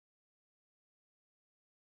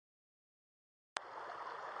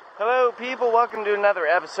Hello people, welcome to another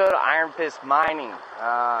episode of Iron Fist Mining. It's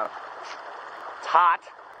hot,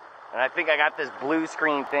 and I think I got this blue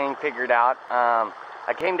screen thing figured out.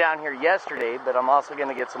 I came down here yesterday, but I'm also going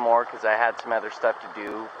to get some more because I had some other stuff to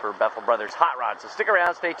do for Bethel Brothers Hot Rod. So stick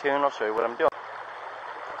around, stay tuned, I'll show you what I'm doing.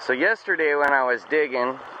 So yesterday when I was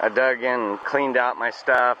digging, I dug in and cleaned out my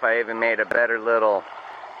stuff. I even made a better little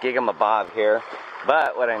gigamabob here.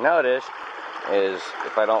 But what I noticed is,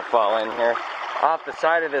 if I don't fall in here, off the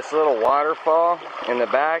side of this little waterfall in the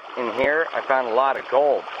back in here, I found a lot of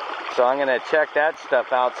gold. So I'm going to check that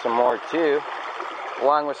stuff out some more too,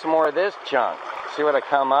 along with some more of this junk. See what I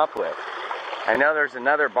come up with. I know there's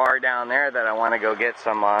another bar down there that I want to go get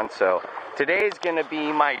some on. So today's going to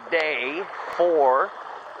be my day for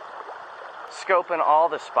scoping all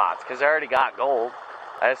the spots, because I already got gold.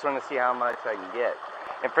 I just want to see how much I can get.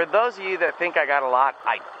 And for those of you that think I got a lot,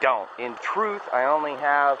 I don't. In truth, I only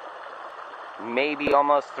have maybe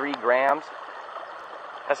almost 3 grams.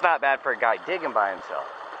 That's not bad for a guy digging by himself.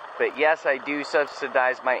 But yes, I do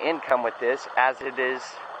subsidize my income with this, as it is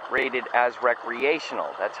rated as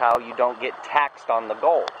recreational. That's how you don't get taxed on the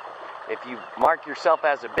gold. If you mark yourself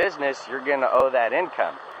as a business, you're going to owe that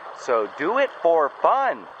income. So do it for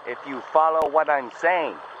fun, if you follow what I'm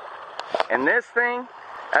saying. And this thing,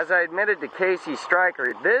 as I admitted to Casey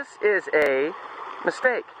Stryker, this is a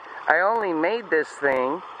mistake. I only made this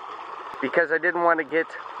thing because I didn't want to get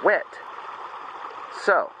wet.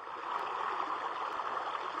 So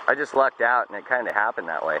I just lucked out and it kind of happened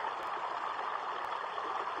that way.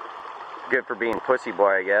 Good for being pussy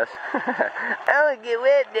boy, I guess. I want to get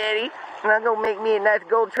wet, Daddy, and I'm going to make me a nice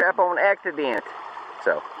gold trap on accident.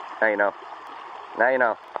 So, now you know. Now you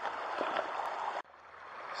know.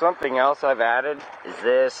 Something else I've added is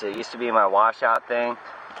this. It used to be my washout thing.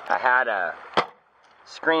 I had a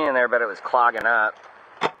screen in there, but it was clogging up.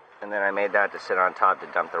 And then I made that to sit on top to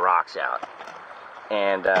dump the rocks out.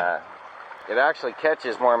 And it actually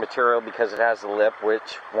catches more material because it has a lip,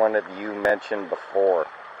 which one of you mentioned before.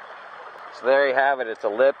 So there you have it. It's a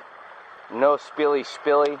lip. No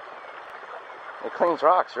spilly. It cleans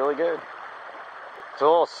rocks really good. It's a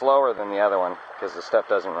little slower than the other one because the stuff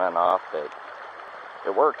doesn't run off, but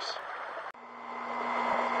it works.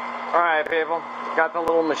 Alright people, got the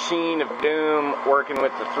little machine of doom working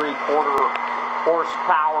with the 3/4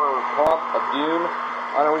 horsepower pump of doom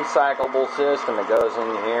on a recyclable system. It goes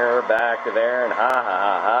in here, back to there, and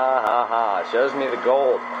ha. It shows me the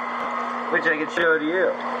gold, which I can show to you.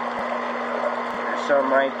 There's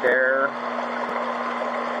some right there.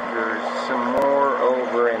 There's some more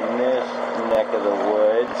over in this neck of the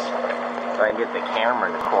woods. If I can get the camera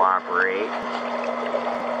to cooperate.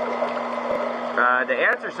 To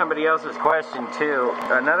answer somebody else's question too,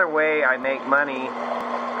 another way I make money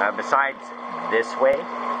besides this way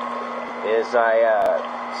is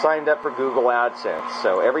I signed up for Google AdSense.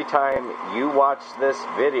 So every time you watch this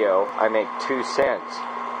video, I make 2 cents.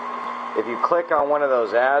 If you click on one of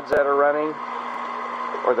those ads that are running,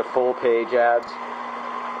 or the full page ads,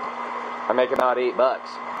 I make about $8.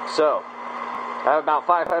 So I have about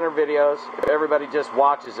 500 videos. If everybody just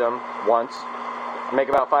watches them once, I make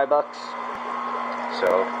about $5. So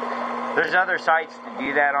there's other sites to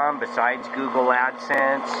do that on besides Google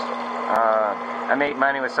AdSense. I make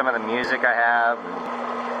money with some of the music I have,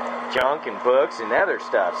 and junk and books and other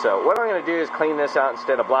stuff. So what I'm going to do is clean this out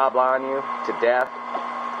instead of blah-blahing you to death,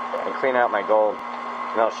 and clean out my gold,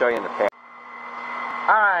 and I'll show you in the pan.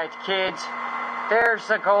 Alright kids, there's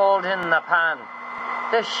the gold in the pan.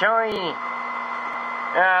 The shiny.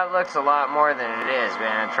 It looks a lot more than it is,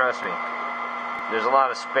 man, trust me. There's a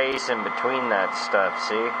lot of space in between that stuff,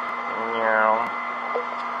 see?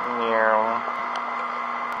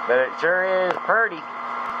 But it sure is pretty.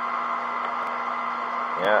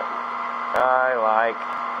 Yeah, I like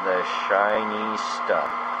the shiny stuff.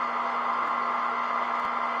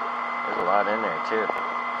 There's a lot in there too.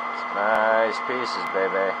 It's nice pieces,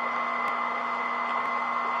 baby.